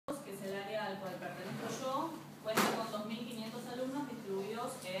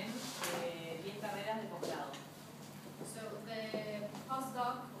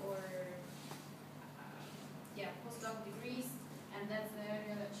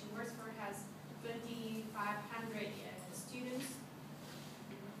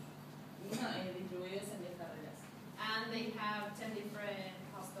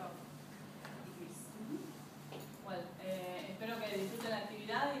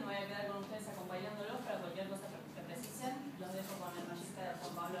me voy a quedar con ustedes acompañándolos para cualquier cosa que precisen. Los dejo con el magista de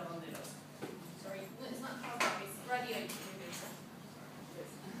Juan Pablo Ronderos. Sorry, it's not podcast, it's radio.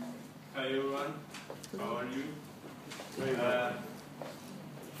 Hi everyone, how are you?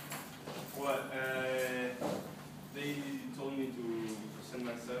 They told me to present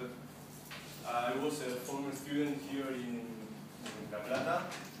myself. I was a former student here in La Plata,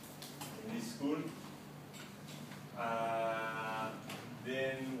 in this school.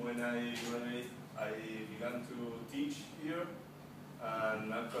 Then when I graduated, I began to teach here,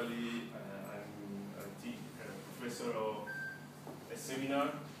 and actually I'm a professor of a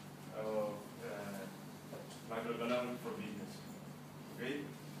seminar of macroeconomics for business. Okay.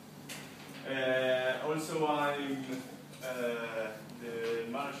 Also, I'm the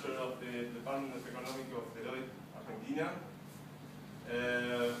manager of the Department of Economics of Deloitte, Argentina.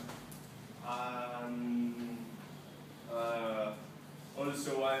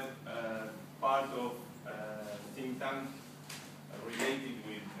 Also, I'm part of a think tank related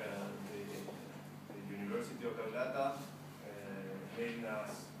with the University of La Plata, named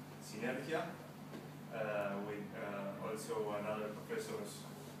as Synergia, with also another professors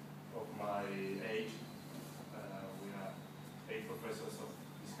of my age. We are 8 professors of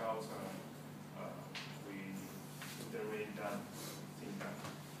this house, and we integrate that think tank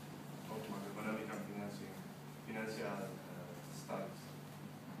of macroeconomic and financial studies.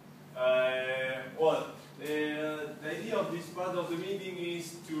 The idea of this part of the meeting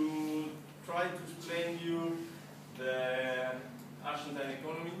is to try to explain you the Argentine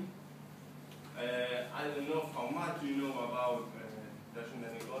economy. I don't know how much you know about the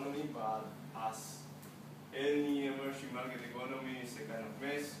Argentine economy, but as any emerging market economy is a kind of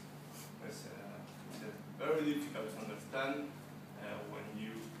mess. It's very difficult to understand when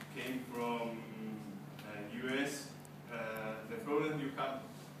you came from US. The problems you have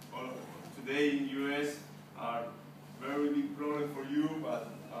today in US are very big problem for you, but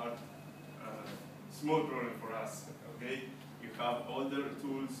are small problem for us. Okay, you have all the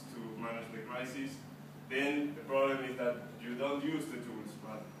tools to manage the crisis. Then the problem is that you don't use the tools,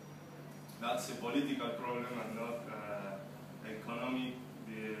 but that's a political problem and not economic,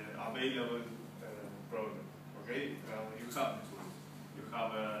 the available problem. Okay, you have the tools. You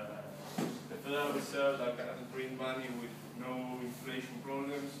have the Federal Reserve that can print money with no inflation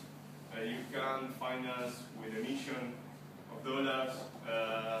problems. You can finance with emission of dollars,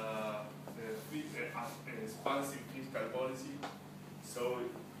 expansive fiscal policy. So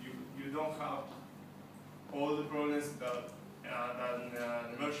you don't have all the problems that an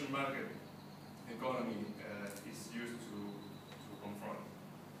emerging market economy is used to confront.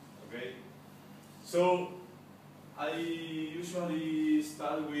 Okay? So I usually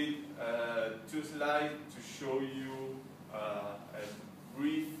start with 2 slides to show you a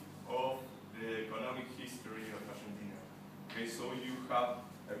brief of the economic history of Argentina. Okay, so you have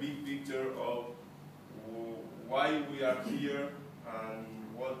a big picture of why we are here and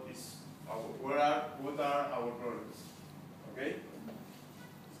what are our problems. Okay?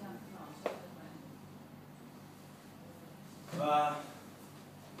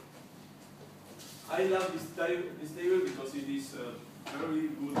 I love this table because it is a very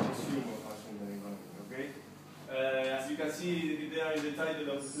good resume of Argentine economy. Okay? As you can see there in the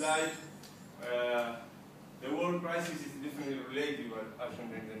title of the slide, the world crisis is definitely related with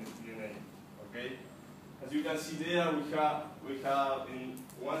Argentine DNA. Okay? As you can see there, we have in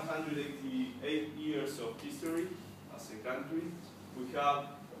 188 years of history as a country, we have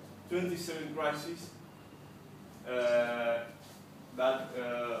 27 crises that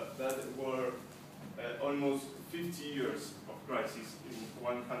were almost 50 years of crisis in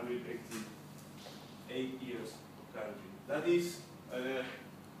 188 years of country. That is a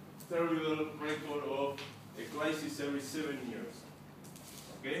terrible record of a crisis every 7 years.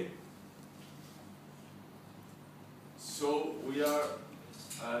 Okay? So we are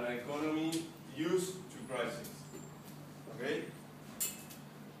an economy used to crisis. Okay?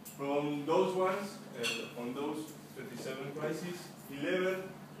 From those ones, on those 27 crises, 11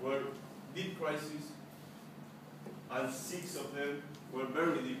 were deep crises, and 6 of them were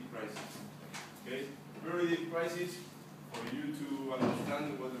very deep crises. Okay? Very deep crisis, for you to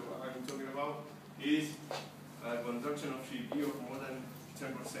understand what I'm talking about, is a contraction of GDP of more than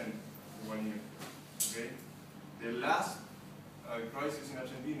 10% in 1 year. Okay? The last crisis in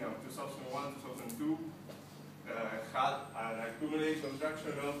Argentina of 2001-2002 had an accumulated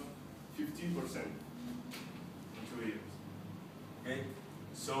contraction of 15% in 2 years. Okay,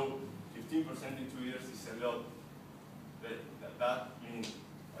 so 15% in 2 years is a lot. That means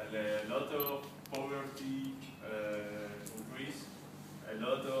a lot of poverty increase, a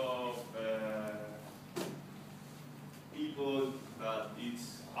lot of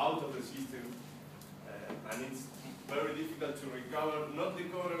and it's very difficult to recover, not the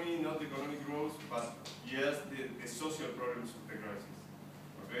economy, not the economic growth, but yes, the social problems of the crisis.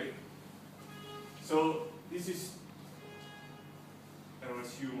 Okay? So this is a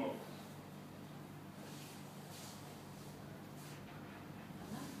resume of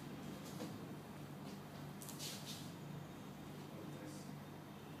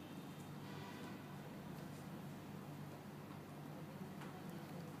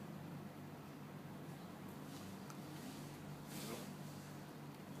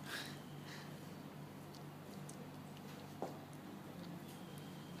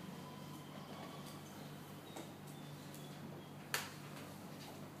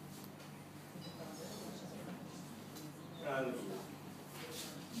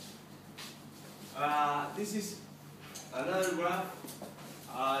this is another graph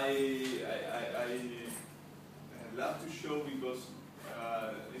I love to show because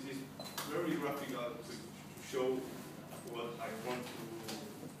this is very graphical to show what I want to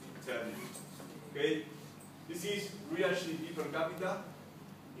tell you. Okay, this is real GDP per capita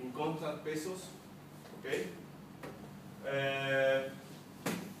in contract pesos. Okay,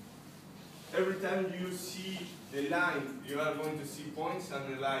 every time you see the line, you are going to see points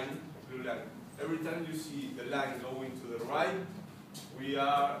and the line, blue line. Every time you see the line going to the right, we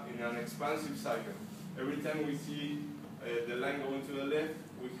are in an expansive cycle. Every time we see the line going to the left,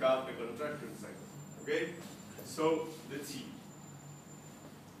 we have a contraction cycle. Okay? So let's see.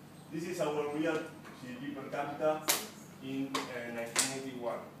 This is our real GDP per capita in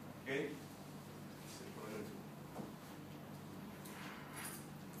 1981. Okay?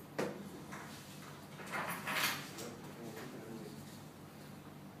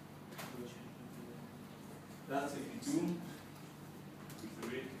 That's 82,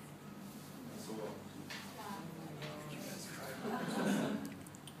 53, and so on.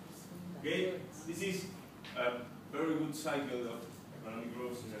 Okay, this is a very good cycle of economic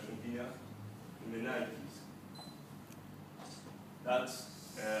growth in Argentina in the 90s. That's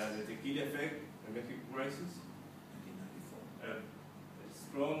the tequila effect, the Mexico crisis, a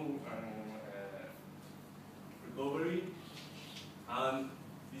strong recovery, and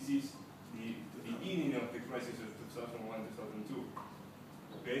this is the beginning of the crisis of 2001-2002.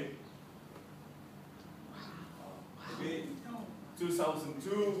 Okay? Okay.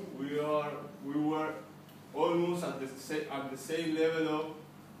 2002, we were almost at the same level of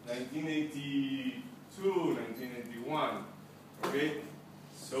 1982, 1981. Okay?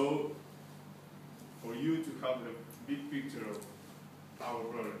 So, for you to have the big picture of our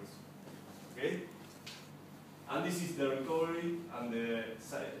problems. Okay? And this is the recovery and the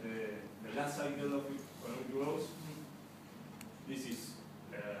last cycle of economic growth. This is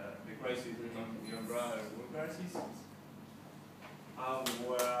the crisis, the umbrella world crisis. And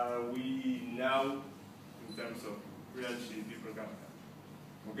where are we now in terms of real GDP per capita?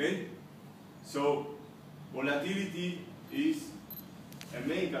 Okay? So, volatility is a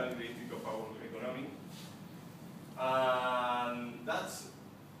main characteristic of our economy. And that's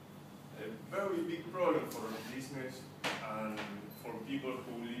a very big problem for business and for people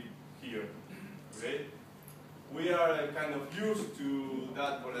who live here. Okay? We are kind of used to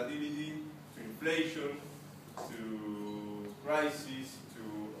that volatility, to inflation, to crisis, to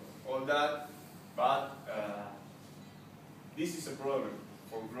all that, but this is a problem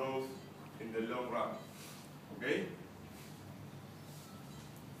for growth in the long run. Okay?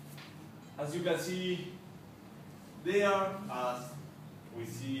 As you can see there, as we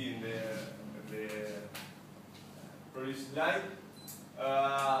see in the previous slide,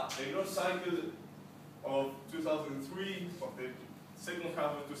 the growth cycle of 2003, of the second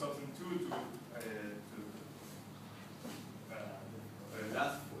half of 2002 to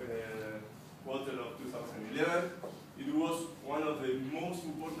last quarter of 2011, it was one of the most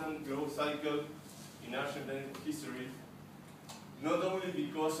important growth cycles in Argentine history, not only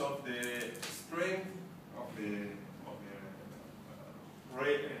because of the strength of the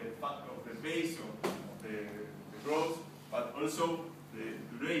base of the growth, but also the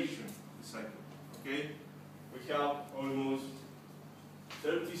duration of the cycle. Okay, we have almost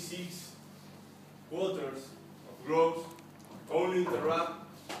 36 quarters of growth, only interrupted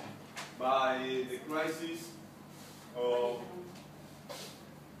by the crisis of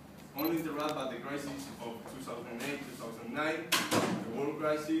 2008, 2009, the world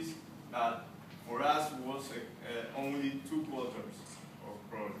crisis, that for us was only 2 quarters of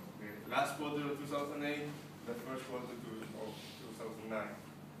growth. The last quarter of 2008, the first quarter of 2009.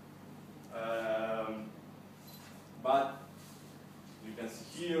 But you can see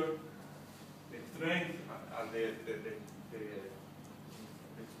here the strength and the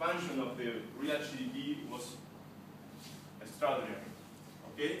expansion of the real GDP was extraordinary.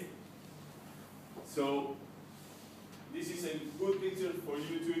 Okay? So this is a good picture for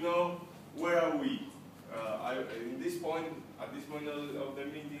you to know where are we. At this point of the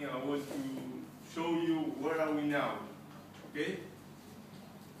meeting, I want to show you where are we now. Okay?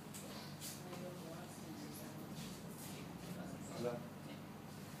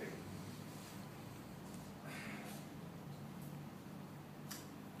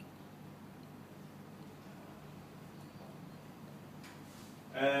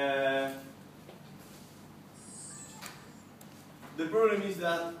 The problem is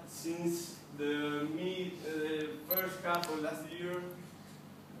that since the first half of last year,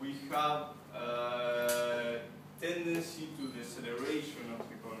 we have a tendency to deceleration of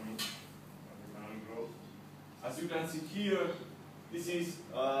the economy, economic growth. As you can see here, this is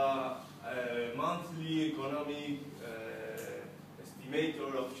a monthly economic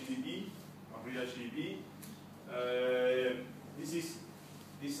estimator of GDP, of real GDP.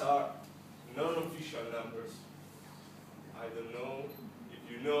 These are non-official numbers. I don't know if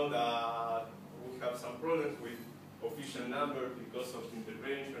you know that we have some problems with official numbers because of the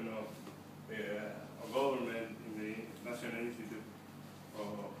intervention of the government in the National Institute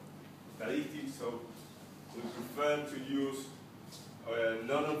of Statistics. So we prefer to use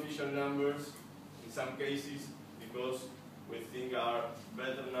non-official numbers in some cases because we think are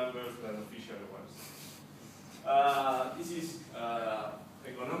better numbers than official ones. This is a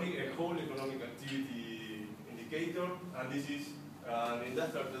whole economic activity indicator, and this is an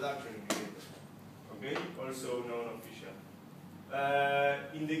industrial production indicator. Okay, also non-official.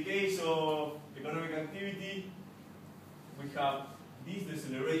 In the case of economic activity, we have this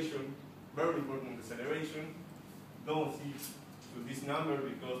deceleration, very important deceleration. Don't see to this number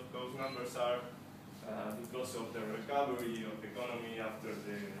because those numbers are because of the recovery of the economy after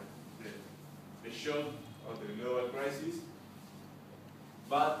the shock of the global crisis.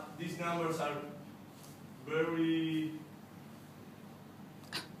 But these numbers are very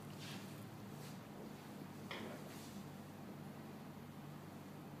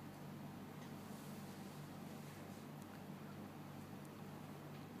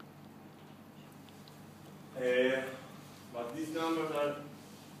but these numbers are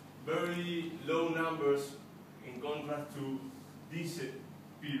very low numbers in contrast to this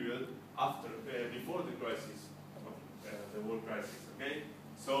period after, before the crisis, of the world crisis. Okay,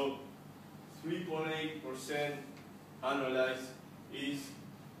 so 3.8% annualized is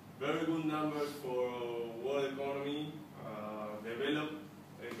very good numbers for world economy, developed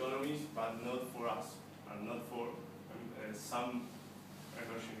economies, but not for us, and not for some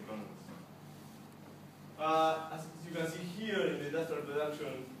emerging economies. As you can see here in the industrial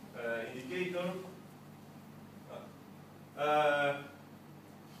production indicator,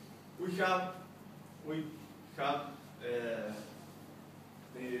 we have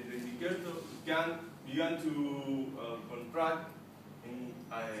the indicator began to contract in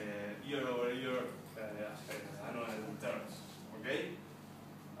year-over-year annual terms. Okay.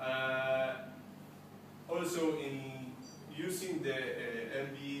 Also, in using the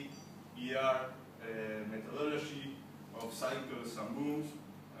MBER methodology of cycles and booms,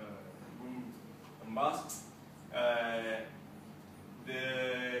 boom and bust, the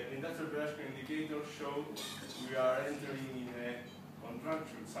industrial production indicator shows we are entering in a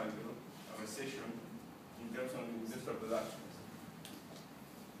contraction cycle, a recession, in terms of industrial production.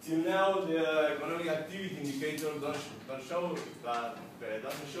 Till now, the economic activity indicator doesn't show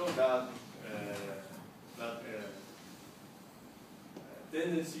that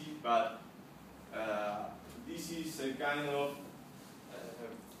tendency, but this is a kind of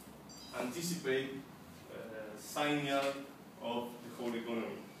anticipate signal of the whole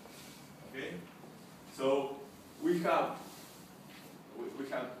economy. Okay, so we have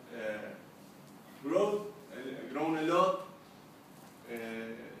grown a lot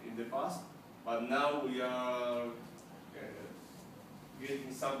in the past, but now we are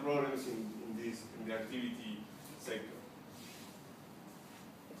getting some problems in the activity sector.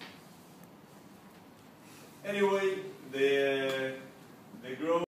 Anyway, the growth